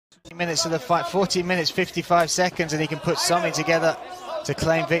minutes of the fight, 14 minutes 55 seconds, and he can put something together to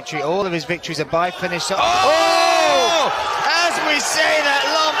claim victory. All of his victories are by finish. So, as we say that,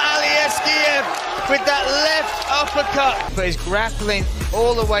 Lom Alieskiyev with that left uppercut. But he's grappling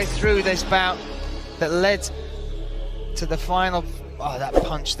all the way through this bout that led to the final. Oh, that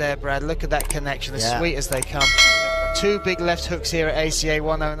punch there, Brad. Look at that connection, as sweet as they come. Two big left hooks here at ACA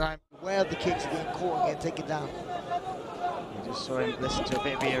 109. Where are the kicks getting caught and getting taken down? You just saw him listen to a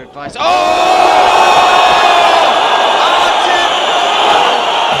bit of your advice. Oh!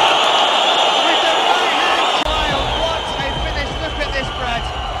 What a finish. Look at this, Brad.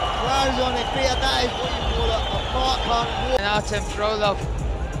 Crowds on it, Peter. That is what you call a mark. And Artem Frolov.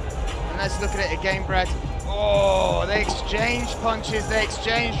 And let's look at it again, Brad. Oh, they exchanged punches, they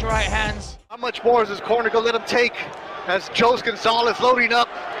exchanged right hands. How much more is this corner going to let him take? As Jose Gonzalez loading up,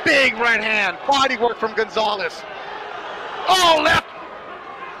 big right hand, body work from Gonzalez. Oh, left!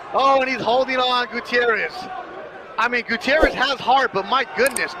 Oh, and he's holding on Gutierrez. I mean, Gutierrez has heart, but my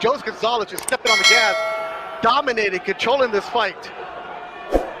goodness, Jose Gonzalez is stepping on the gas, dominating, controlling this fight.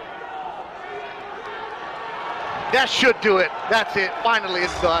 That should do it. That's it. Finally,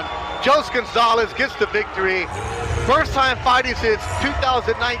 it's done. Jose Gonzalez gets the victory. First time fighting since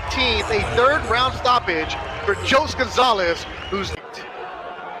 2019, a third round stoppage for Jose Gonzalez, who's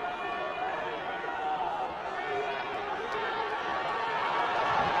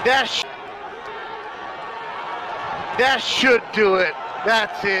that should do it.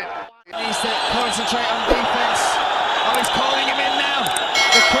 That's it. He needs to concentrate on defense. Oh, he's calling him in now.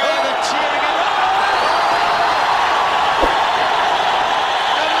 The crowd are cheering him.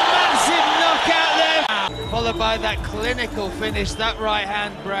 A massive knockout there. Followed by that clinical finish, that right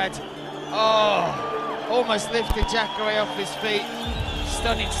hand, Brad. Oh, almost lifted Jacare off his feet.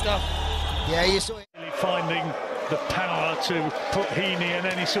 Stunning stuff. Yeah, you saw it. Finding the power to put Heaney in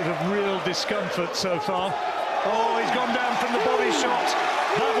any sort of real discomfort so far. Oh, he's gone down from the body shot.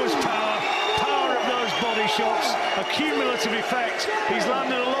 That was power of those body shots, a cumulative effect. He's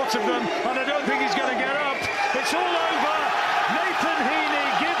landed a lot of them, and I don't think he's going to get up. It's all over. Nathan Heaney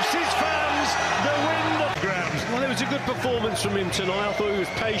gives his fans the win. Well, it was a good performance from him tonight. I thought he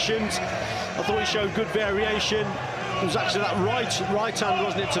was patient. I thought he showed good variation. It was actually that right hand,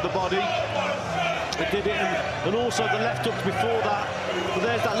 wasn't it, to the body. It did it, and also the left hook before that. But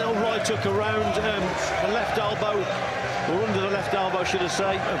there's that little right hook around the left elbow, or under the left elbow, should I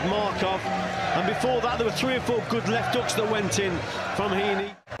say, of Markov. And before that, there were 3 or 4 good left hooks that went in from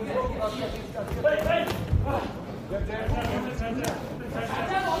Heaney.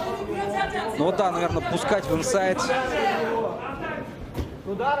 Ну да, наверное, пускать в инсайд.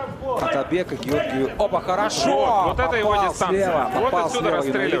 Атабека, Георгию. Опа, хорошо! Вот это его дистанция. Слева, вот отсюда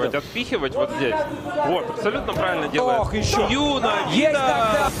расстреливать, отпихивать вот здесь. Вот, абсолютно правильно делает. Ох, еще! Юна, Есть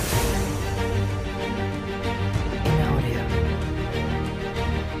тогда!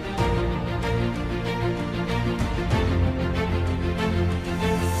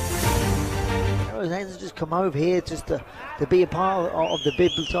 He's just come over here just to be a part of the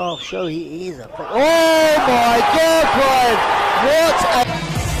Biblical show. He is a... Oh my God, Brian! What a...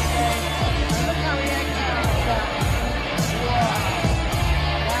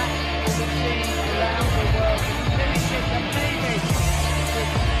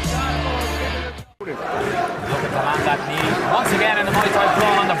 Looking to land that knee once again in the Muay Thai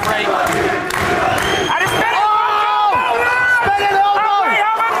brawl on the break. And it's spinning! Spinning elbow! We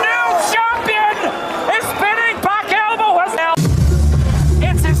have a new champion! His spinning back elbow has now.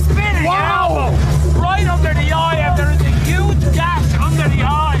 It's a spinning elbow right under the eye, and there is a huge gash under the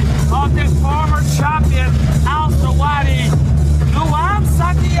eye of this former champion, Al Sawadi. Luan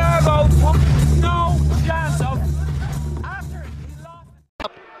Santiago took no chance of. After he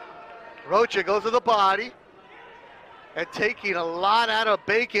lost. Rocha goes to the body, and taking a lot out of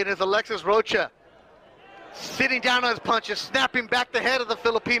Bacon is Alexis Rocha. Sitting down on his punches, snapping back the head of the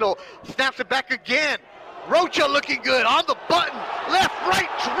Filipino, snaps it back again. Rocha looking good, on the button, left, right,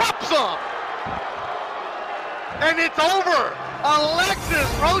 drops him. And it's over. Alexis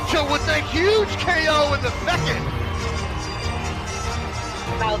Rocha with a huge KO in the second.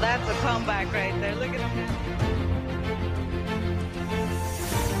 Now that's a comeback right there, look at him now.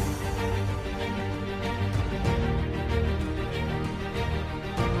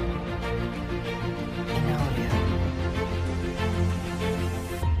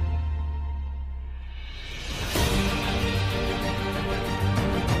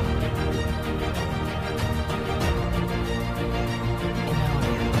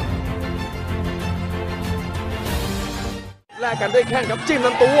แลกกันด้วยแข้งกับจิ้มล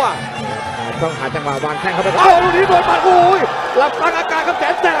ำตัวต้องหาจังหวะวางแข้งเข้าไปลูกนี้โดนหมัดโอ้ยหลับกลางอากาศครับแส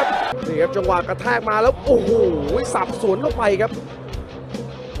นแสบ ครับจังหวะกระแทกมาแล้วโอ้โหสับสวนเข้าไปครับ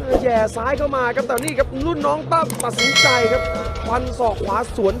แย่ซ้ายเข้ามาครับแต่นี่ครับรุ่นน้องตั้มตัดสินใจครับฟันศอกขวา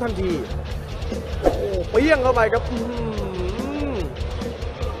สวนทันทีโอ้เปี้ยงเข้าไปครับ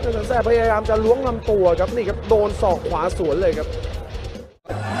สันแสบพยายามจะล้วงลำตัวครับนี่ครับโดนศอกขวาสวนเลยครับ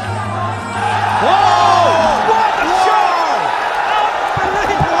What a show!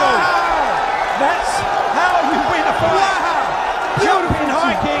 Unbelievable! That's how you win a fight. Beautiful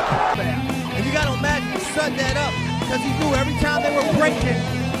high kick. And you got to imagine he set that up because he knew every time they were breaking,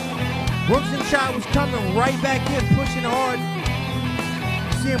 Brooks and Shaw was coming right back in, pushing hard.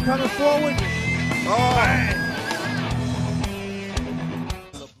 You see him coming forward. Oh. Man.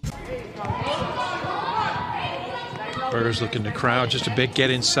 Berger's looking to crowd just a bit, get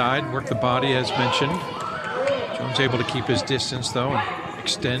inside, work the body as mentioned. Jones able to keep his distance though and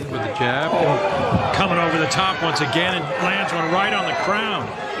extend with the jab. Coming over the top once again and lands one right on the crown.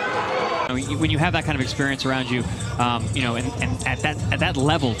 When you have that kind of experience around you, you know, and at that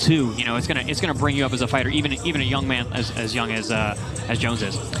level too, you know, it's gonna bring you up as a fighter, even a young man as young as Jones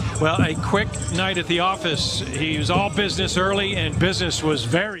is. Well, a quick night at the office. He was all business early, and business was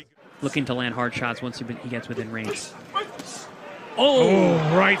very good. Looking to land hard shots once he gets within range. Oh,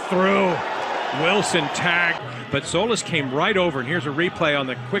 right through. Wilson tagged, but Solis came right over, and here's a replay on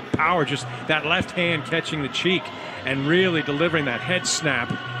the quick power, just that left hand catching the cheek and really delivering that head snap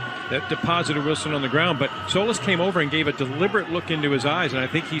that deposited Wilson on the ground. But Solis came over and gave a deliberate look into his eyes, and I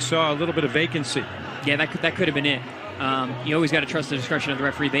think he saw a little bit of vacancy. Yeah, that could have been it. You always got to trust the discretion of the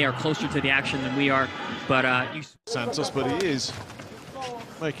referee. They are closer to the action than we are, but Santos, but he is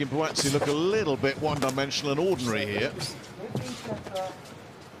making Buatsi look a little bit one-dimensional and ordinary here.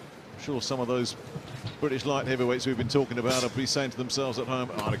 I'm sure some of those British light heavyweights we've been talking about will be saying to themselves at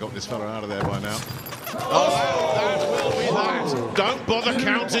home, oh, I'd have got this fella out of there by now. Oh, that will be that. Don't bother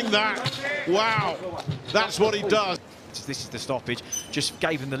counting that. Wow, that's what he does. This is the stoppage. Just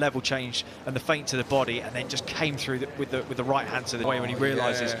gave him the level change and the feint to the body, and then just came through with the right hand to the way when he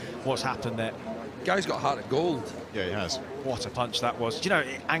realises what's happened there. Guy's got a heart of gold. Yeah, he has. What a punch that was. Do you know,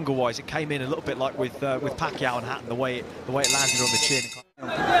 angle-wise, it came in a little bit like with Pacquiao and Hatton, the way it landed on the chin.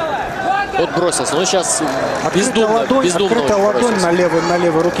 Отбросился, но сейчас бездумно Открытая ладонь на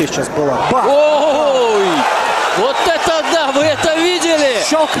левой руке сейчас была. Ой! Вот это да, вы это видели?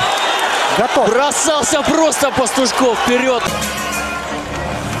 Щелк. Готов. Бросался просто Пастушков вперед.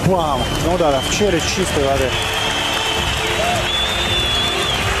 Бам! Ну да, в челюсть чистой воды.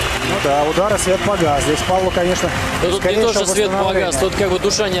 Ну да, удары, свет погас. Здесь Павлу, конечно, тут не то, что свет погас, тут как бы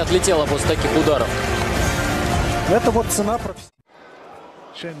душа не отлетела после таких ударов. Это вот цена профессионала.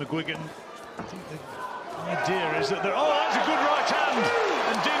 Shane McGuigan, I think the idea is that oh, that's a good right hand,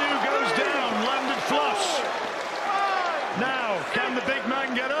 and Dinu goes down, landed flush. Now, can the big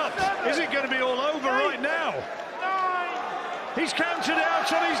man get up? Is it going to be all over right now? He's counted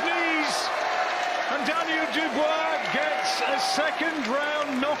out on his knees, and Daniel Dubois gets a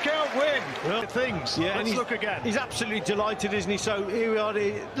second-round knockout win. Well, things. Yeah, let's look again. He's absolutely delighted, isn't he? So here we are.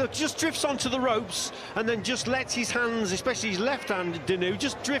 Look, just drifts onto the ropes and then just lets his hands, especially his left hand, Dinu,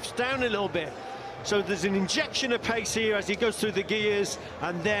 just drifts down a little bit. So there's an injection of pace here as he goes through the gears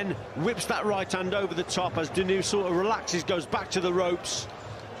and then whips that right hand over the top as Dinu sort of relaxes, goes back to the ropes.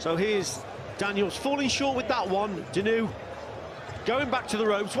 So here's Daniels falling short with that one. Dinu going back to the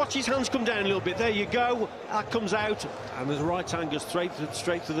ropes. Watch his hands come down a little bit. There you go. That comes out, and the right hand goes straight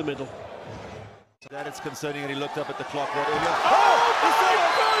to the middle. That is concerning, and he looked up at the clock. Oh, my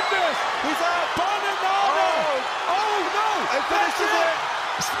goodness! He's out. Oh, no! And finishes it.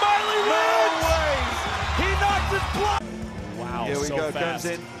 Smiley wins! No ways! He knocked his block. Wow, here we go. Comes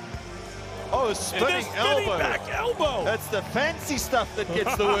in. Oh, a spinning elbow. Back elbow. That's the fancy stuff that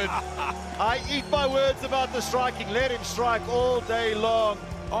gets the win. I eat my words about the striking. Let him strike all day long.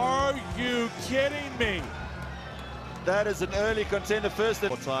 Are you kidding me? That is an early contender first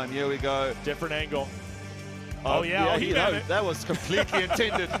time. Here we go. Different angle. Oh, yeah, he meant it. That was completely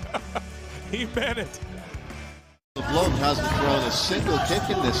intended. He meant it. LeBlanc hasn't thrown a single kick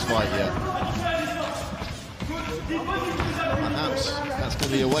in this fight yet. Perhaps that's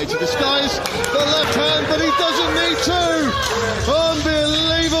going to be a way to disguise the left hand, but he doesn't need to!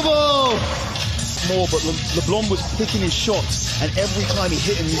 Unbelievable! More, but LeBlanc was picking his shots, and every time he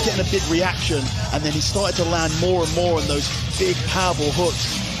hit him, he was getting a big reaction, and then he started to land more and more on those big, powerful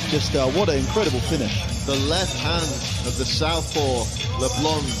hooks. Just what an incredible finish. The left hand of the southpaw,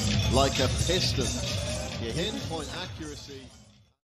 LeBlanc, like a piston. Your hinge point accuracy.